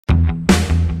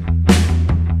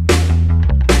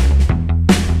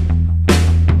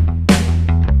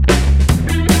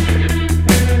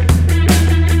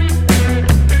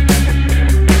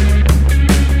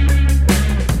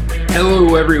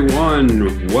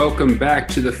everyone. Welcome back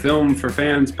to the Film for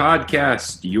Fans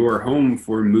podcast, your home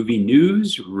for movie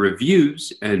news,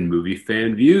 reviews, and movie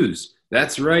fan views.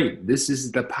 That's right. This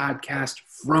is the podcast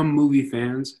from movie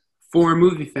fans for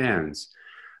movie fans.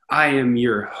 I am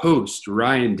your host,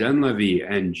 Ryan Dunleavy,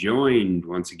 and joined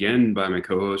once again by my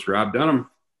co-host, Rob Dunham.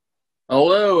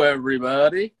 Hello,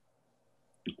 everybody.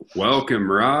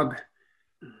 Welcome, Rob.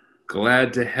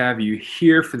 Glad to have you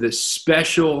here for this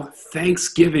special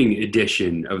Thanksgiving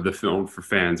edition of the Film for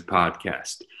Fans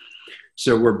podcast.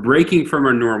 So we're breaking from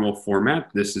our normal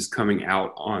format. This is coming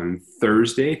out on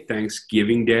Thursday,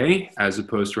 Thanksgiving Day, as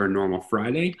opposed to our normal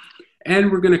Friday. And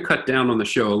we're going to cut down on the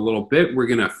show a little bit. We're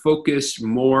going to focus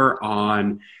more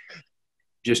on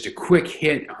just a quick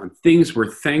hit on things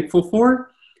we're thankful for,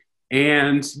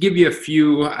 and give you a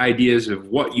few ideas of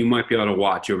what you might be able to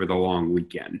watch over the long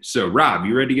weekend. So, Rob,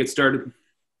 you ready to get started?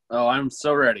 Oh, I'm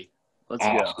so ready. Let's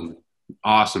go.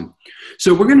 Awesome.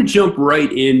 So we're going to jump right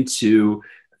into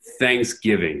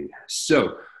Thanksgiving.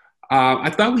 So I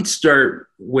thought we'd start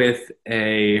with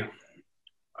a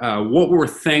what we're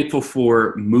thankful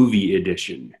for movie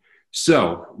edition.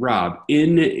 So, Rob,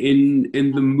 in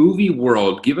the movie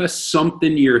world, give us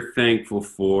something you're thankful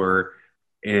for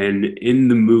and in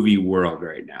the movie world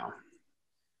right now.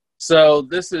 So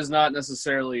this is not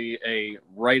necessarily a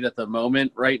right at the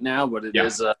moment right now, but it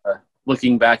is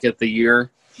looking back at the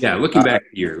year. Yeah, looking back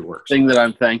at the year works. Thing that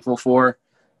I'm thankful for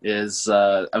is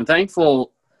I'm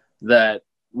thankful that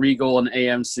Regal and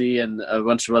AMC and a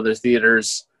bunch of other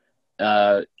theaters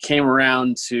came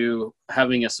around to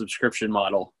having a subscription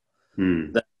model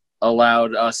that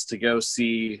allowed us to go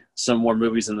see some more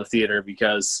movies in the theater,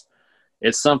 because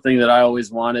it's something that I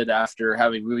always wanted after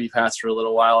having MoviePass for a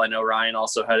little while. I know Ryan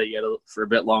also had it for a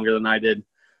bit longer than I did.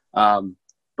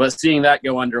 But seeing that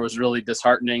go under was really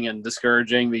disheartening and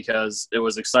discouraging, because it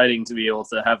was exciting to be able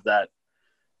to have that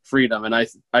freedom. And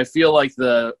I feel like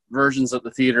the versions that the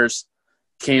theaters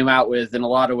came out with in a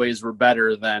lot of ways were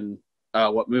better than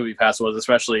what MoviePass was,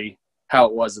 especially how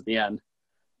it was at the end.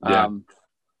 Yeah.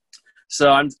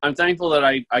 So I'm thankful that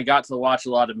I got to watch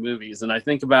a lot of movies. And I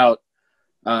think about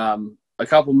a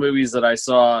couple movies that I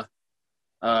saw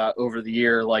over the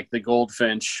year, like The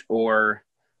Goldfinch or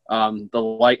The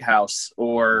Lighthouse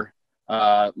or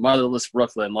Motherless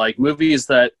Brooklyn, like movies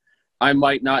that I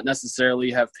might not necessarily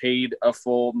have paid a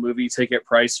full movie ticket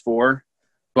price for,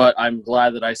 but I'm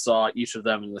glad that I saw each of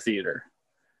them in the theater.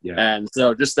 Yeah. And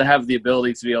so just to have the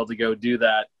ability to be able to go do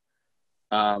that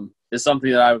is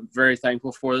something that I'm very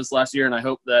thankful for this last year, and I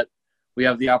hope that we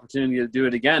have the opportunity to do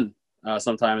it again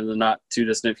sometime in the not too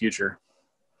distant future.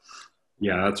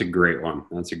 Yeah, that's a great one.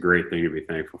 That's a great thing to be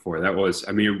thankful for. That was,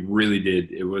 I mean, it really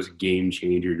did. It was a game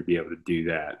changer to be able to do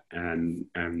that. And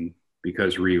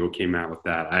because Regal came out with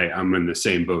that, I'm in the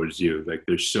same boat as you. Like,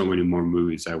 there's so many more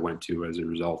movies I went to as a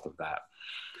result of that.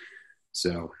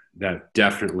 So that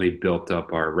definitely built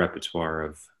up our repertoire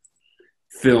of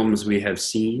films we have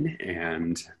seen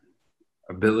and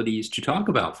abilities to talk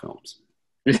about films.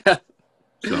 Yeah.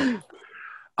 So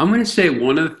I'm going to say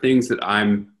one of the things that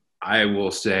I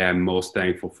will say I'm most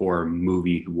thankful for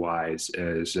movie-wise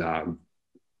is I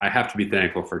have to be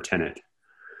thankful for Tenet.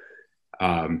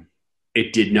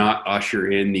 It did not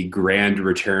usher in the grand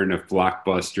return of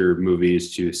blockbuster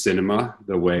movies to cinema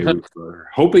the way we were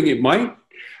hoping it might.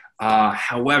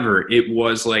 However, it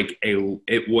was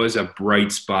a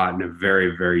bright spot in a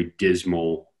very, very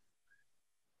dismal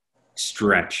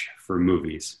stretch for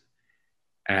movies.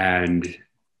 And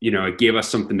it gave us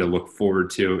something to look forward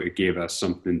to. It gave us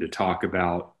something to talk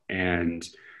about. And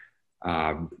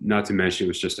not to mention, it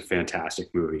was just a fantastic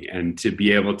movie. And to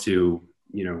be able to,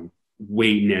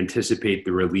 wait and anticipate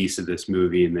the release of this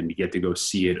movie and then to get to go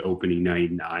see it opening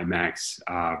night in IMAX,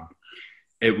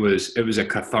 it was a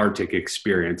cathartic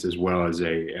experience as well as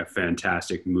a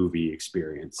fantastic movie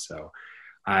experience. So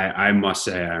I must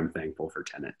say I'm thankful for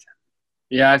Tenet.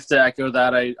 Yeah, I have to echo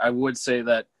that. I would say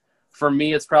that for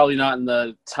me, it's probably not in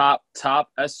the top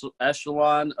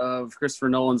echelon of Christopher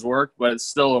Nolan's work, but it's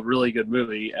still a really good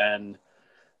movie, and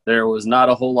there was not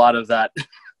a whole lot of that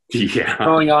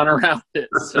going on around it.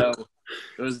 So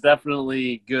it was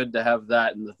definitely good to have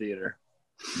that in the theater.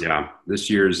 Yeah, this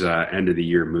year's end of the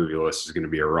year movie list is going to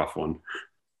be a rough one.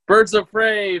 Birds of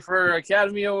Prey for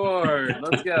Academy Award.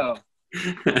 Let's go.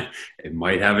 It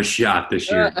might have a shot this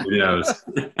year. Who knows?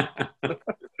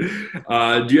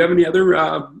 Do you have any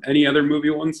other movie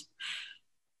ones?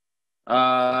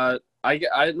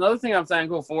 Another thing I'm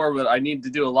thankful for, but I need to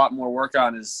do a lot more work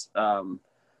on, is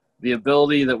the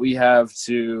ability that we have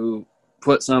to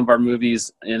put some of our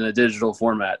movies in a digital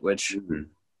format, which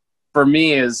for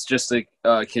me is just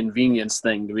a convenience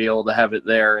thing to be able to have it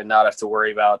there and not have to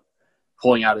worry about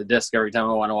pulling out a disc every time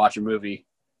I want to watch a movie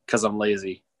because I'm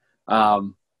lazy.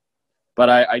 But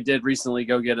I did recently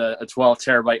go get a 12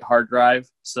 terabyte hard drive,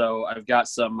 so I've got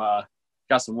some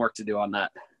work to do on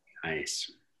that.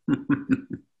 Nice.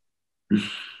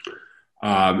 And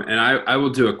I will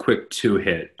do a quick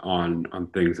 2-hit on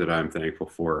things that I'm thankful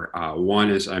for. One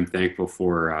is I'm thankful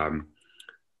for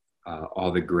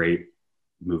all the great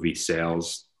movie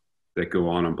sales that go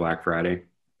on Black Friday.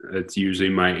 It's usually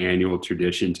my annual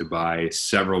tradition to buy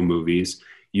several movies.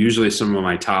 Usually some of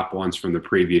my top ones from the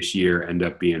previous year end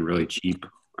up being really cheap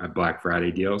at Black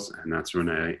Friday deals, and that's when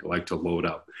I like to load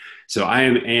up. So I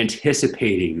am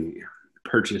anticipating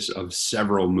purchase of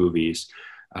several movies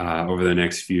over the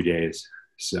next few days.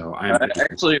 So I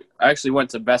actually went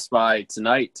to Best Buy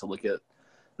tonight to look at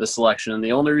the selection, and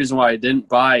the only reason why I didn't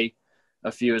buy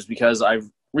a few is because I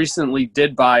recently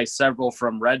did buy several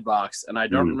from Redbox, and I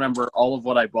don't remember all of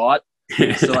what I bought.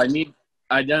 So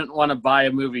I didn't want to buy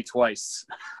a movie twice.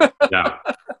 Yeah.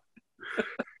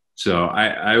 So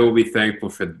I will be thankful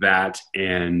for that.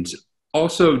 And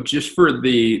also just for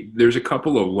there's a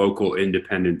couple of local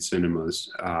independent cinemas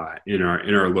in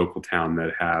our local town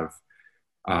that have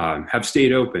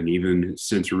stayed open even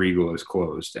since Regal is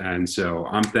closed. And so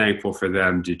I'm thankful for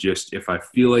them to just, if I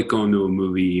feel like going to a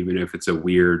movie, even if it's a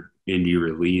weird indie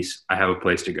release, I have a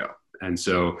place to go. And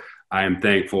so I am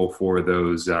thankful for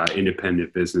those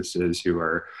independent businesses who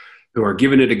are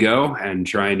giving it a go and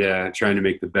trying to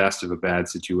make the best of a bad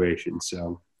situation.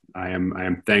 So I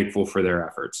am thankful for their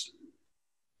efforts.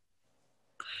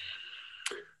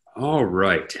 All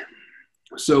right.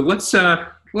 So let's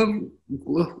get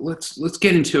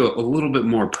into a little bit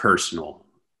more personal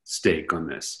stake on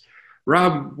this.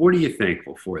 Rob, what are you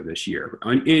thankful for this year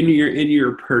in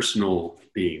your personal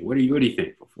being? What are you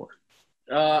thankful for?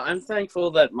 I'm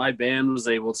thankful that my band was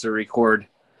able to record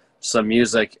some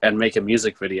music and make a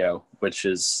music video, which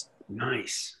is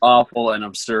nice, awful and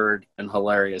absurd and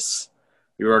hilarious.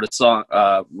 We wrote a song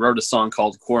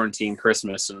called Quarantine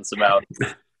Christmas, and it's about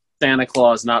Santa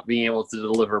Claus not being able to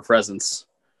deliver presents,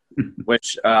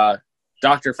 which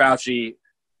Dr. Fauci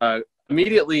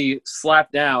immediately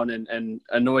slapped down and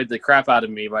annoyed the crap out of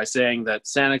me by saying that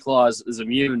Santa Claus is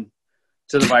immune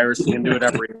to the virus and can do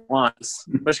whatever he wants,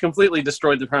 which completely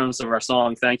destroyed the premise of our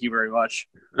song. Thank you very much.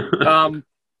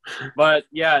 But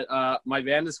yeah, my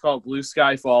band is called Blue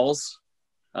Sky Falls.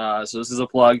 So this is a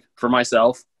plug for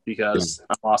myself because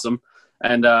I'm awesome.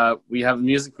 And we have a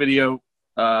music video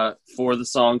for the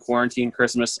song Quarantine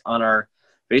Christmas on our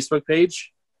Facebook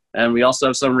page. And we also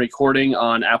have some recording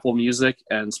on Apple Music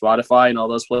and Spotify and all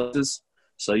those places.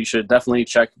 So you should definitely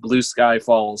check Blue Sky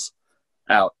Falls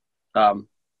out. The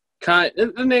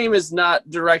name is not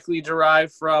directly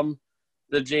derived from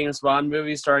the James Bond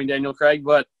movie starring Daniel Craig,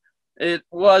 but it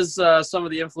was some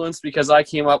of the influence because I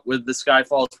came up with the Sky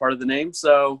Falls part of the name.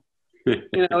 So,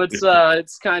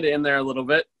 it's kind of in there a little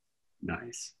bit.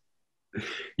 Nice.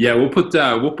 Yeah, we'll put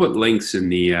links in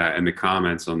the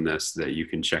comments on this that you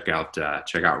can check out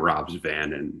Rob's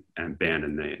band and band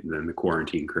in the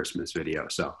Quarantine Christmas video.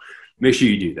 So make sure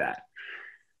you do that.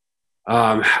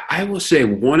 I will say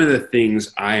one of the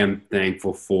things I am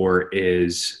thankful for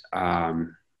is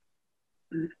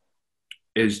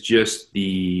just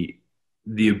the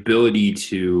ability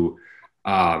to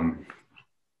have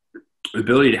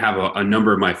a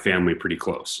number of my family pretty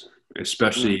close,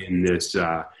 especially in this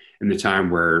in the time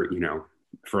where,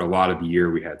 for a lot of the year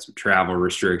we had some travel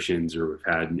restrictions or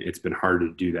it's been hard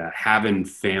to do that. Having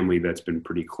family that's been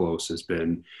pretty close has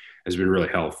been really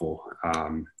helpful.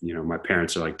 My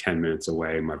parents are like 10 minutes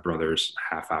away. My brother's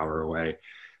half hour away.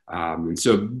 And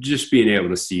so just being able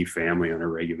to see family on a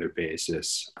regular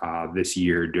basis this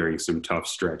year during some tough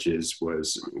stretches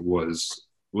was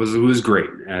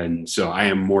great. And so I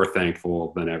am more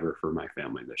thankful than ever for my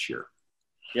family this year.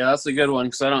 Yeah, that's a good one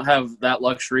because I don't have that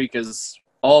luxury because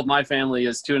all of my family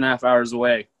is 2.5 hours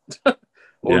away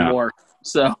or more.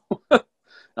 So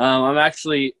I'm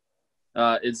actually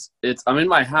I'm in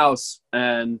my house,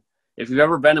 and if you've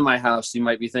ever been in my house, you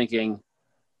might be thinking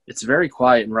it's very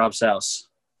quiet in Rob's house.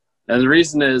 And the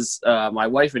reason is my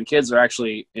wife and kids are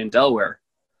actually in Delaware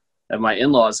at my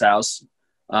in-laws' house.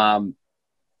 But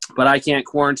I can't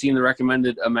quarantine the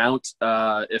recommended amount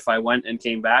if I went and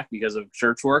came back because of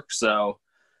church work. So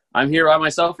I'm here by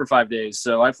myself for 5 days.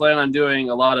 So I plan on doing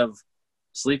a lot of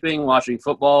sleeping, watching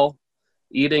football,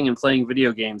 eating, and playing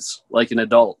video games like an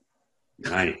adult.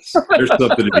 Nice. There's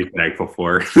something to be thankful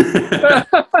for.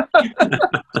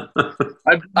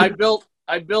 I built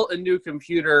a new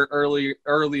computer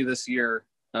early this year,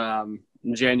 in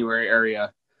January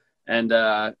area, and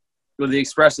with the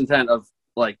express intent of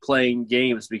like playing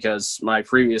games because my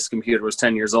previous computer was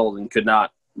 10 years old and could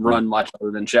not run much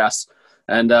other than chess.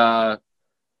 And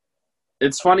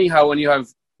it's funny how when you have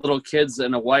little kids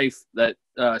and a wife that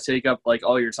take up like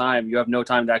all your time, you have no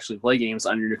time to actually play games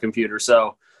on your new computer.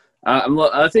 So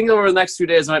I think over the next 2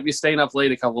 days I might be staying up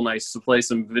late a couple nights to play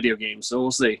some video games. So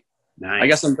we'll see. Nice. I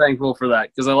guess I'm thankful for that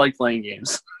because I like playing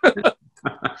games.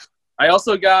 I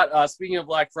also got, speaking of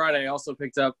Black Friday, I also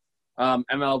picked up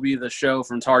MLB The Show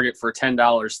from Target for $10,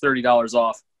 $30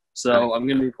 off. So I'm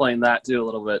going to be playing that too a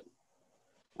little bit.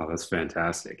 Oh, that's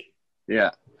fantastic. Yeah.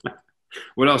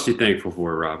 What else are you thankful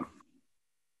for, Rob?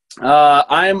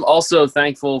 I'm also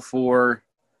thankful for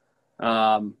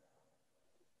being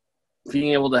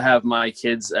able to have my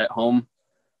kids at home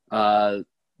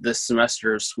this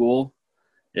semester of school.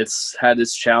 It's had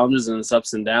its challenges and its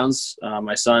ups and downs.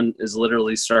 My son is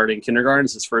literally starting kindergarten.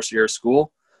 It's his first year of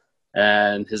school.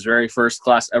 And his very first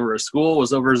class ever of school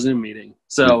was over a Zoom meeting.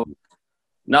 So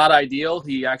not ideal.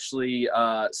 He actually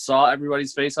saw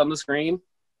everybody's face on the screen,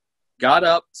 got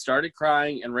up, started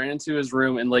crying, and ran into his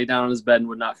room and lay down on his bed and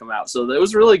would not come out. So it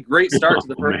was a really great start to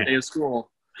the first day of school.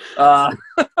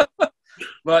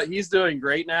 But he's doing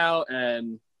great now,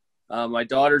 and my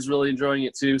daughter's really enjoying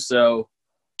it too. So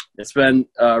it's been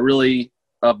really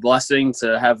a blessing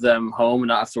to have them home and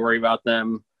not have to worry about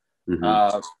them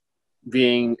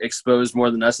being exposed more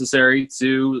than necessary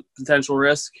to potential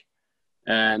risk.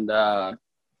 And,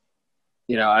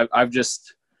 you know, I've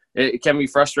just – it can be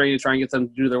frustrating to try and get them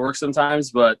to do their work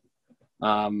sometimes, but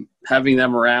having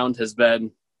them around has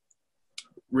been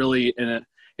really an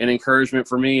encouragement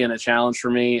for me and a challenge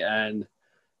for me. And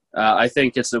I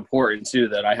think it's important, too,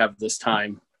 that I have this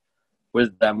time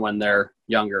with them when they're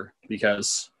younger,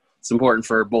 because it's important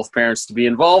for both parents to be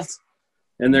involved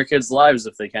in their kids' lives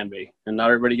if they can be. And not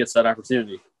everybody gets that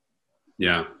opportunity.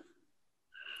 Yeah.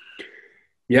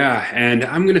 Yeah, and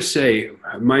I'm going to say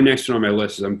my next one on my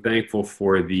list is I'm thankful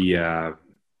for the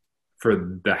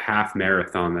half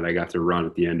marathon that I got to run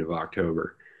at the end of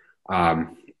October.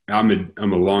 I'm a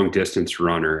long distance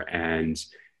runner, and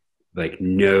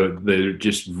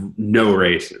just no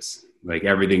races. Like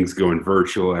everything's going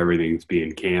virtual, everything's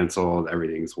being canceled,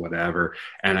 everything's whatever.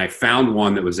 And I found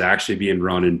one that was actually being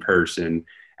run in person.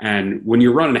 And when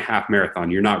you're running a half marathon,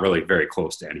 you're not really very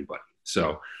close to anybody.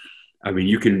 So, I mean,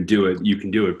 you can do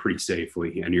it pretty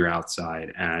safely, and you're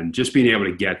outside. And just being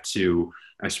able to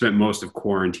I spent most of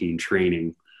quarantine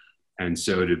training. And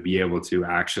so to be able to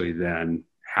actually then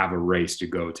have a race to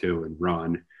go to and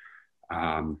run,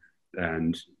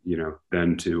 and, you know,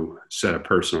 then to set a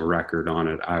personal record on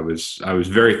it, I was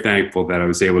very thankful that I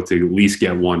was able to at least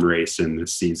get one race in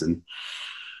this season.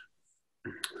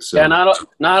 So, yeah,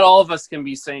 not all of us can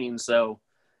be sane, so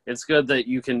it's good that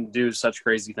you can do such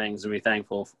crazy things and be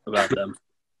thankful about them.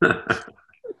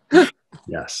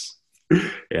 Yes.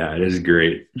 Yeah, it is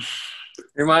great.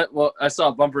 Well, I saw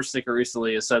a bumper sticker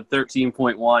recently. It said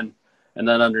 13.1, and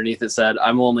then underneath it said,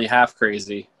 "I'm only half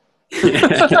crazy."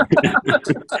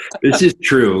 This is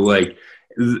true. Like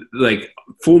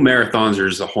full marathons are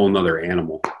just a whole nother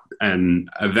animal. And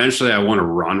eventually I want to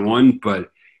run one,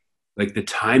 but like the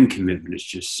time commitment is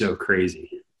just so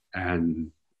crazy.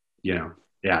 And, you know,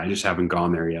 yeah, I just haven't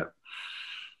gone there yet.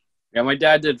 Yeah, my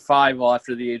dad did 5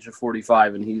 after the age of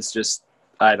 45, and he's just,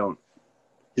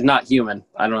 he's not human.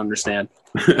 I don't understand.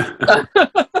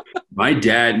 My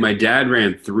dad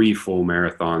ran 3 full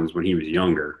marathons when he was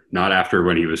younger, not after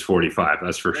when he was 45.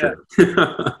 That's for sure.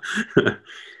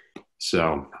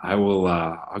 So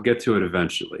I'll get to it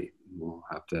eventually. We'll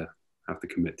have to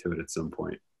commit to it at some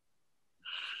point.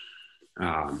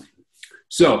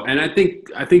 So, and I think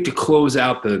to close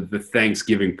out the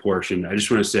Thanksgiving portion, I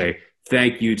just want to say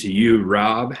thank you to you,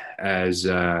 Rob, as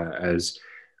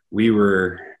we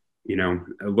were, you know,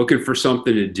 looking for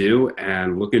something to do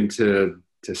and looking to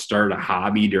start a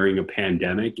hobby during a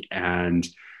pandemic, and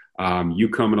you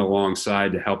coming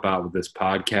alongside to help out with this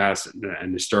podcast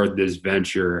and to start this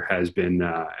venture has been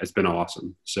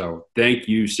awesome. So thank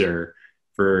you, sir,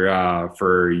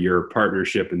 for your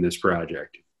partnership in this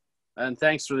project. And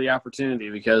thanks for the opportunity,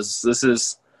 because this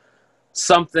is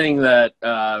something that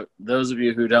those of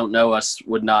you who don't know us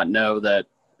would not know. That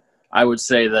I would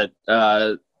say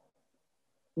that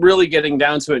really getting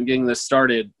down to it and getting this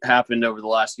started happened over the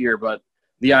last year, but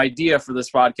the idea for this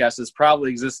podcast has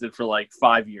probably existed for like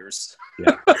 5 years.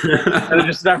 Yeah. And it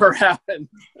just never happened.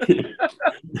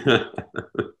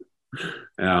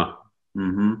 Yeah.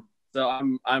 Mm-hmm.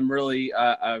 So I'm really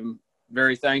I'm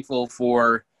very thankful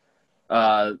for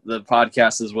the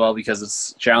podcast as well, because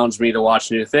it's challenged me to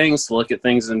watch new things, to look at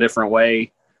things in a different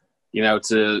way, you know,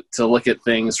 to look at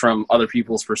things from other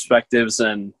people's perspectives,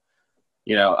 and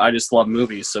I just love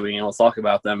movies, so being able to talk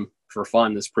about them for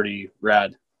fun is pretty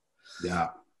rad. Yeah.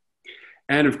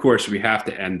 And of course, we have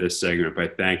to end this segment by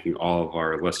thanking all of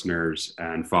our listeners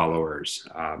and followers.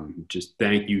 Just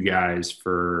thank you guys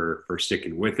for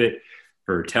sticking with it,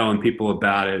 for telling people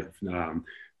about it.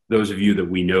 Those of you that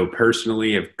we know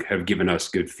personally have given us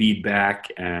good feedback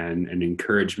and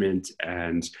encouragement.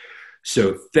 And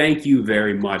so thank you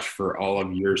very much for all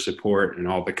of your support and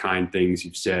all the kind things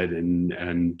you've said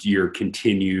and your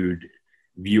continued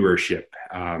viewership.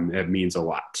 It means a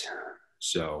lot.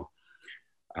 So,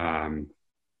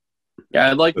 yeah,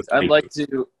 I'd like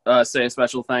to say a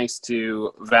special thanks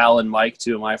to Val and Mike,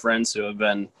 two of my friends who have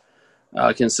been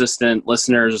consistent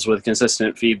listeners with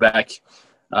consistent feedback.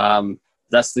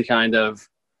 That's the kind of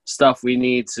stuff we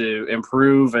need to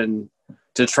improve and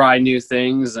to try new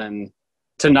things and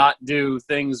to not do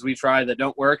things we try that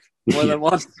don't work more than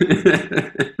once.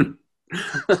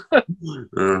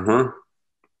 Uh-huh.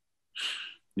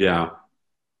 Yeah.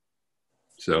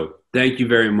 So thank you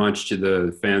very much to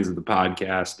the fans of the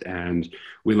podcast, and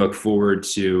we look forward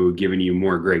to giving you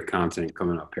more great content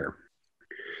coming up here.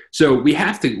 So we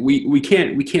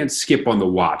can't skip on the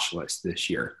watch list this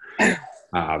year.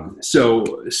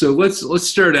 So let's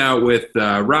start out with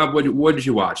Rob. What did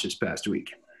you watch this past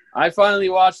week? I finally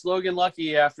watched Logan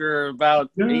Lucky after about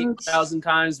 8,000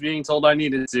 times being told I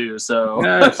needed to. So,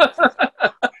 yes.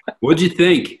 What'd you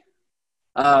think?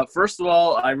 First of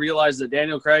all, I realized that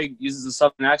Daniel Craig uses a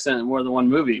Southern accent in more than one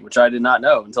movie, which I did not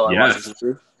know until I watched this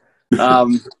movie.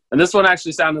 And this one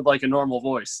actually sounded like a normal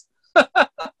voice.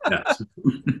 Yes.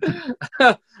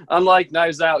 Unlike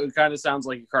Knives Out, who kind of sounds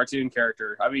like a cartoon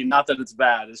character. I mean, not that it's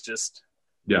bad; it's just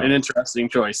an interesting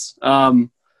choice.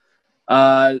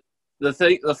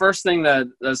 The first thing that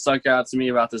stuck out to me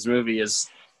about this movie is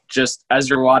just as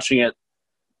you're watching it,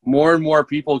 more and more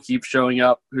people keep showing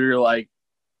up who you're like,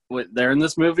 "Wait, they're in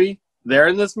this movie? They're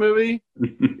in this movie?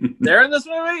 They're in this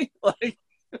movie?" Like,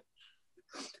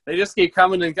 they just keep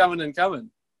coming and coming and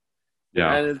coming.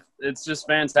 Yeah, and it's just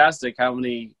fantastic how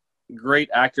many great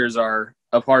actors are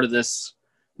a part of this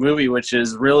movie, which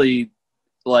is really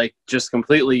like just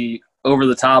completely over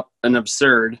the top and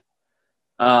absurd.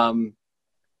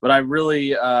 But I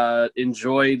really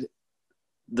enjoyed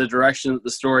the direction that the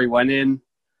story went in,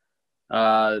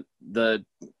 the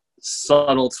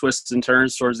subtle twists and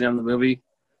turns towards the end of the movie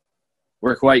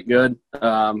were quite good.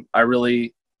 I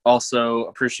really also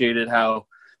appreciated how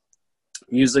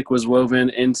music was woven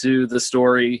into the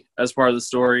story as part of the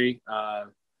story.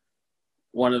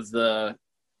 One of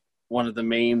the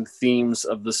main themes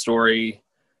of the story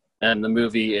and the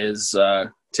movie is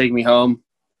 "Take Me Home."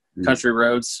 Country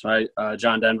Roads by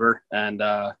John Denver, and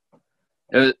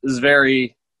it was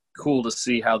very cool to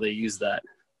see how they use that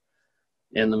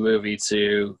in the movie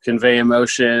to convey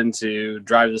emotion, to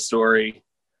drive the story.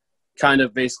 Kind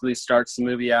of basically starts the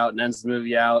movie out and ends the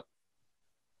movie out,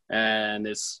 and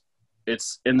it's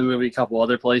in the movie a couple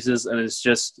other places, and it's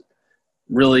just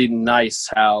really nice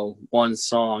how one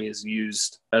song is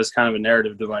used as kind of a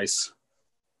narrative device.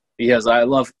 Because I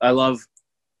love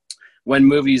when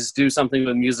movies do something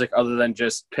with music other than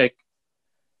just pick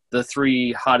the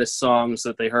 3 hottest songs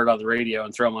that they heard on the radio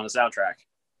and throw them on a soundtrack.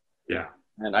 Yeah.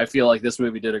 And I feel like this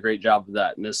movie did a great job of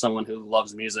that. And as someone who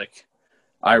loves music,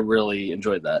 I really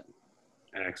enjoyed that.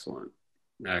 Excellent.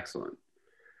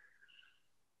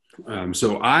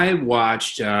 So I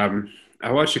watched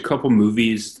a couple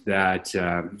movies that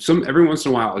every once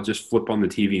in a while I'll just flip on the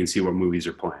TV and see what movies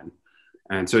are playing.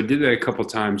 And so I did that a couple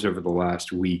times over the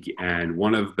last week, and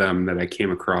one of them that I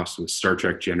came across was Star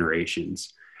Trek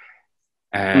Generations.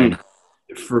 And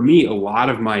for me, a lot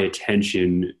of my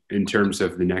attention in terms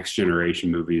of the Next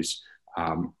Generation movies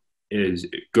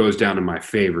goes down to my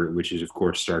favorite, which is, of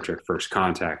course, Star Trek First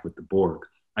Contact with the Borg.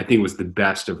 I think it was the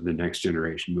best of the Next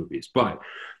Generation movies. But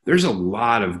there's a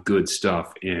lot of good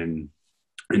stuff in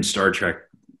Star Trek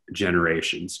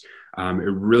Generations.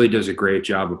 It really does a great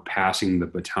job of passing the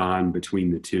baton between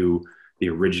the two, the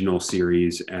original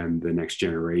series and the Next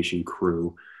Generation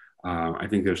crew. I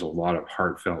think there's a lot of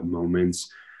heartfelt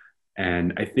moments.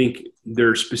 And I think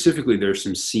there's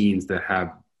some scenes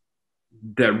that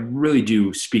really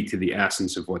do speak to the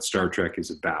essence of what Star Trek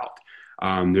is about.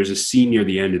 There's a scene near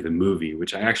the end of the movie,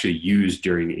 which I actually used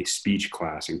during a speech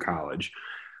class in college.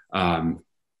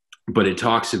 But it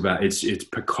talks about it's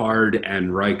Picard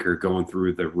and Riker going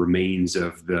through the remains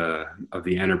of the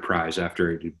Enterprise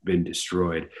after it had been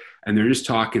destroyed, and they're just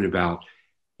talking about,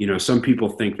 some people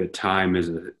think that time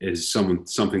is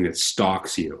something that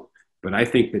stalks you, but I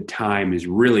think that time is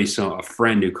really a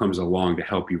friend who comes along to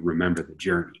help you remember the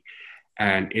journey.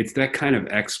 And it's that kind of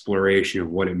exploration of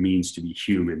what it means to be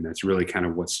human. That's really kind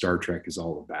of what Star Trek is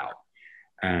all about.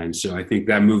 And so I think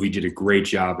that movie did a great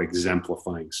job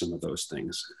exemplifying some of those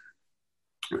things.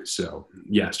 So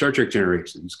yeah, Star Trek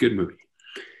Generations, good movie.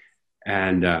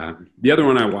 And the other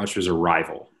one I watched was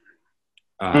Arrival.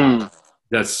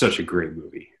 That's such a great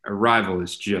movie. Arrival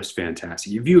is just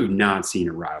fantastic. If you have not seen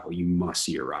Arrival, you must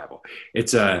see Arrival.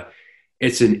 It's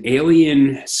an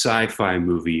alien sci-fi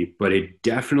movie, but it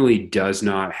definitely does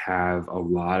not have a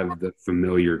lot of the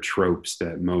familiar tropes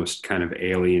that most kind of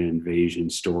alien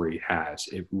invasion story has.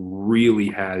 It really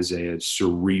has a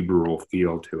cerebral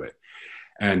feel to it.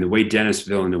 And the way Denis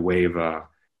Villeneuve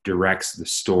directs the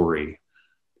story,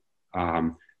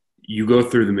 you go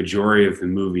through the majority of the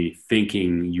movie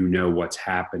thinking you know what's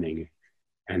happening.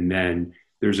 And then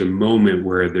there's a moment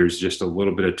where there's just a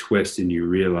little bit of twist and you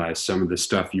realize some of the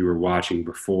stuff you were watching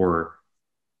before,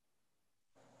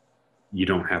 you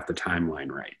don't have the timeline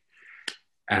right.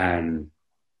 And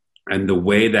the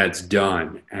way that's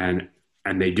done, and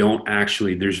they don't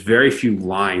actually, there's very few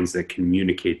lines that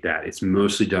communicate that. It's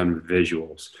mostly done with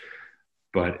visuals,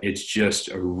 but it's just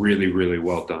a really, really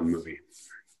well done movie.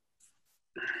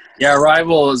 Yeah,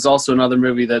 Arrival is also another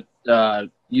movie that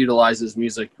utilizes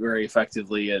music very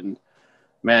effectively, and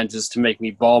man, just to make me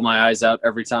bawl my eyes out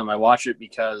every time I watch it,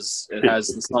 because it has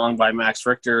the song by Max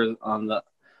Richter on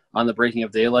the Breaking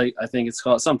of Daylight, I think it's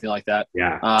called, something like that.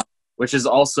 Yeah. Which is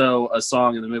also a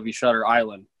song in the movie Shutter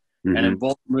Island. Mm-hmm. And in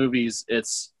both movies,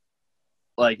 it's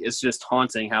just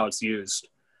haunting how it's used.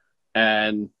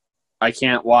 And I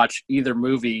can't watch either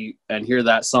movie and hear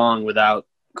that song without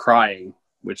crying,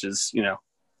 which is,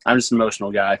 I'm just an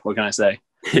emotional guy. What can I say?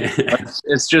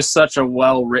 It's just such a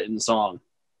well-written song.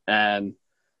 And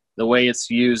the way it's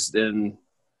used in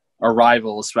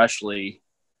Arrival, especially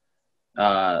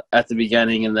at the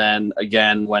beginning, and then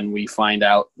again when we find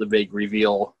out the big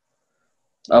reveal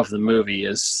of the movie,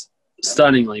 is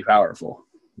stunningly powerful.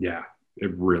 Yeah,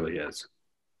 it really is.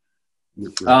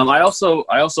 I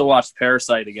also watched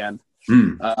Parasite again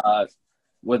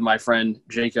with my friend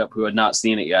Jacob, who had not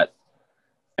seen it yet.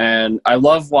 And I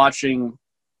love watching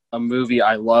a movie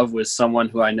I love with someone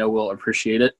who I know will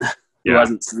appreciate it, who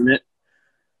hasn't seen it.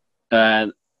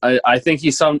 And I think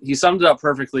he summed it up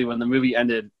perfectly when the movie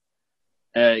ended.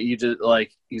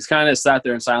 He's kind of sat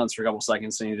there in silence for a couple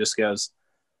seconds, and he just goes,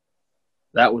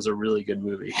 "That was a really good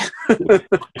movie."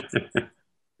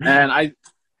 And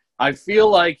I feel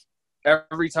like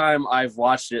every time I've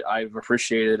watched it, I've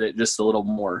appreciated it just a little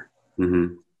more.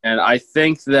 Mm-hmm. And I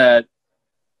think that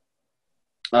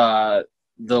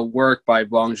the work by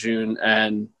Bong Joon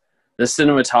and the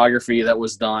cinematography that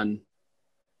was done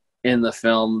in the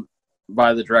film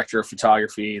by the director of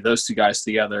photography, those two guys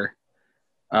together,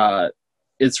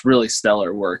 it's really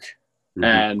stellar work. Mm-hmm.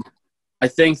 And I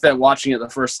think that watching it the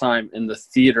first time in the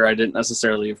theater, I didn't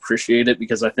necessarily appreciate it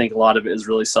because I think a lot of it is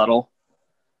really subtle.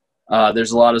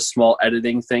 There's a lot of small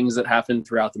editing things that happen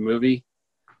throughout the movie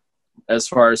as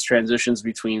far as transitions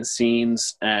between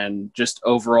scenes and just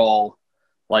overall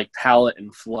palette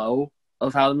and flow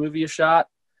of how the movie is shot,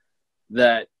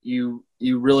 that you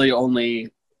really only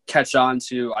catch on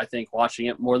to, I think, watching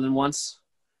it more than once.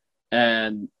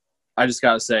 And I just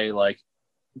gotta say,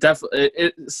 definitely,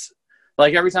 it's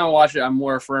every time I watch it, I'm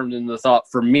more affirmed in the thought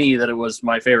for me that it was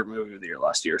my favorite movie of the year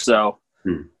last year. So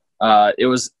it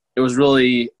was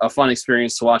really a fun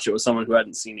experience to watch it with someone who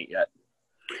hadn't seen it yet.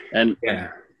 And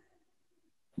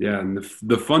and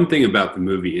the fun thing about the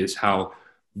movie is how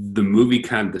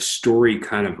the story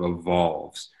kind of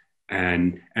evolves,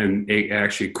 and it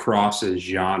actually crosses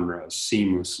genres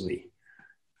seamlessly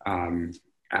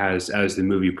as the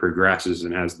movie progresses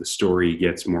and as the story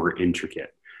gets more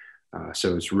intricate.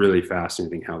 So it's really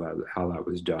fascinating how that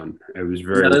was done. It was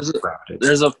very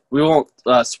crafted. We won't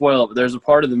spoil it, but there's a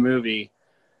part of the movie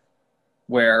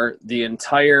where the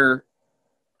entire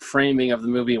framing of the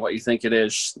movie and what you think it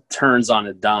is turns on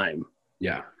a dime.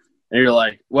 Yeah. And you're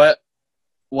like, what?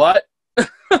 What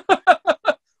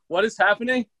is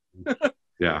happening?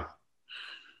 Yeah.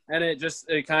 And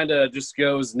it kind of just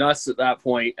goes nuts at that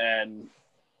point, and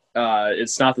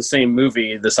it's not the same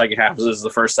movie the second half as the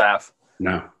first half.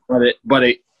 No. But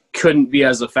it couldn't be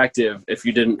as effective if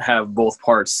you didn't have both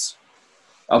parts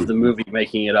of the movie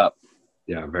making it up.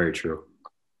 Yeah, very true.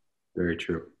 Very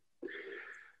true.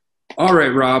 All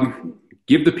right, Rob,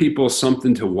 give the people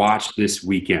something to watch this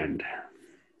weekend.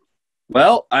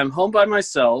 Well, I'm home by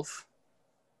myself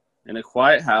in a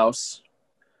quiet house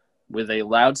with a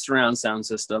loud surround sound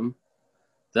system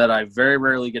that I very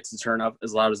rarely get to turn up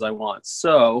as loud as I want.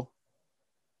 So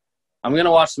I'm going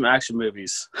to watch some action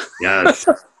movies. Yes.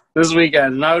 This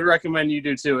weekend, and I would recommend you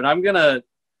do too. And I'm gonna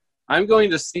I'm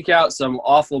going to seek out some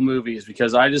awful movies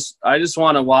because I just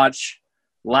want to watch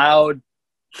loud,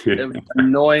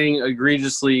 annoying,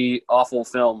 egregiously awful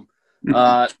film.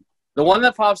 The one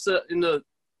that pops into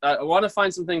I want to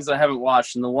find some things that I haven't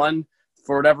watched, and the one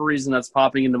for whatever reason that's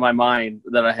popping into my mind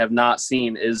that I have not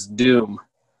seen is Doom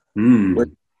with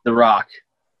The Rock,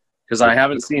 because I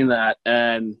haven't seen that,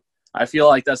 and I feel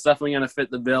like that's definitely going to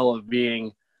fit the bill of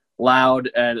being loud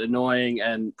and annoying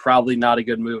and probably not a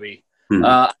good movie.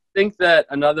 I think that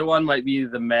another one might be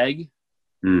The Meg,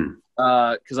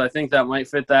 because I think that might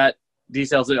fit that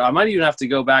detail too. I might even have to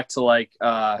go back to like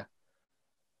a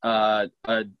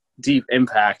Deep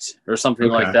Impact or something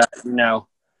like that. You know,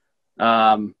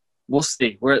 we'll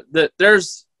see.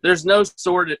 There's no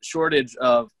shortage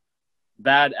of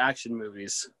bad action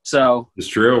movies. So it's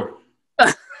true.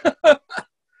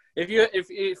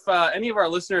 If any of our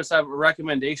listeners have a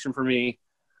recommendation for me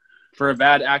for a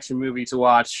bad action movie to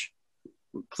watch,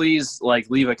 please like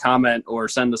leave a comment or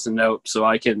send us a note so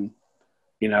I can,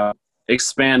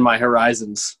 expand my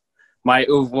horizons, my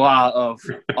oeuvre of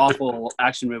awful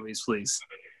action movies, please.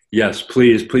 Yes,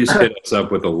 please hit us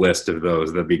up with a list of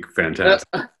those. That'd be fantastic.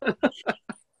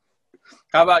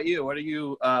 How about you? What do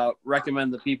you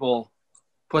recommend that people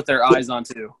put their eyes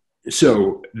onto?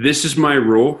 So this is my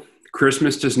rule.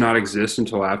 Christmas does not exist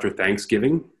until after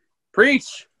Thanksgiving.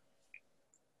 Preach.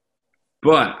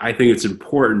 But I think it's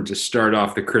important to start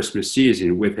off the Christmas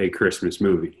season with a Christmas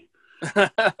movie.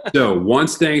 So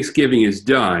once Thanksgiving is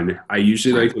done, I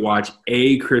usually like to watch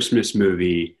a Christmas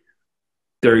movie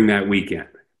during that weekend.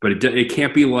 But it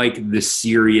can't be like the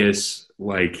serious,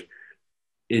 like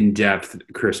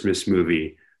in-depth Christmas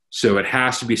movie. So it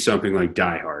has to be something like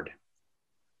Die Hard.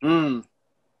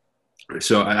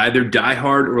 So either Die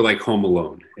Hard or like Home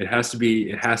Alone. It has to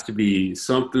be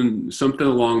something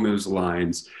along those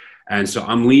lines. And so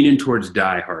I'm leaning towards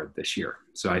Die Hard this year.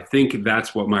 So I think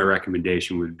that's what my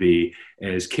recommendation would be,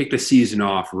 is kick the season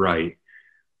off right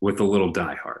with a little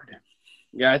Die Hard.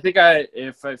 Yeah, I think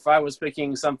if I was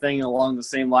picking something along the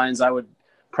same lines, I would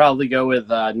probably go with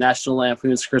National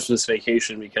Lampoon's Christmas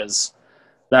Vacation, because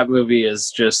that movie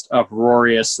is just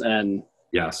uproarious and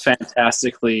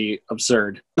fantastically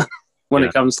absurd when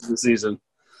it comes to the season.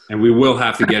 And we will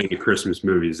have to get into Christmas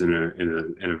movies in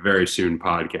a very soon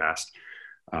podcast,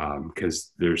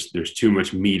 because there's too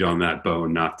much meat on that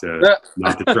bone not to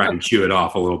try and chew it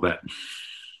off a little bit.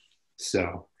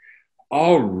 So.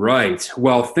 All right.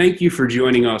 Well, thank you for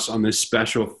joining us on this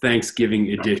special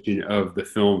Thanksgiving edition of the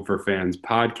Film for Fans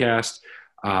podcast.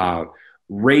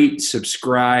 Rate,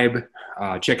 subscribe,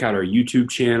 check out our YouTube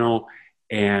channel,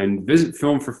 and visit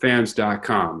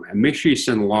filmforfans.com. And make sure you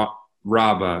send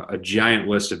Rob a giant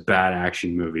list of bad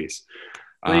action movies.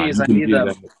 Please, I need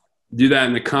them. Do that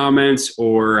in the comments,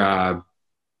 or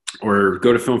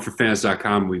go to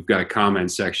filmforfans.com. We've got a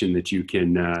comment section that you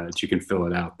can fill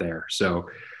it out there. So.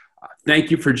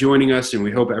 Thank you for joining us, and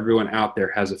we hope everyone out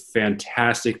there has a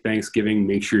fantastic Thanksgiving.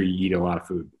 Make sure you eat a lot of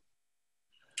food.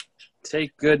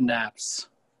 Take good naps.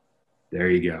 There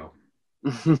you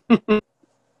go.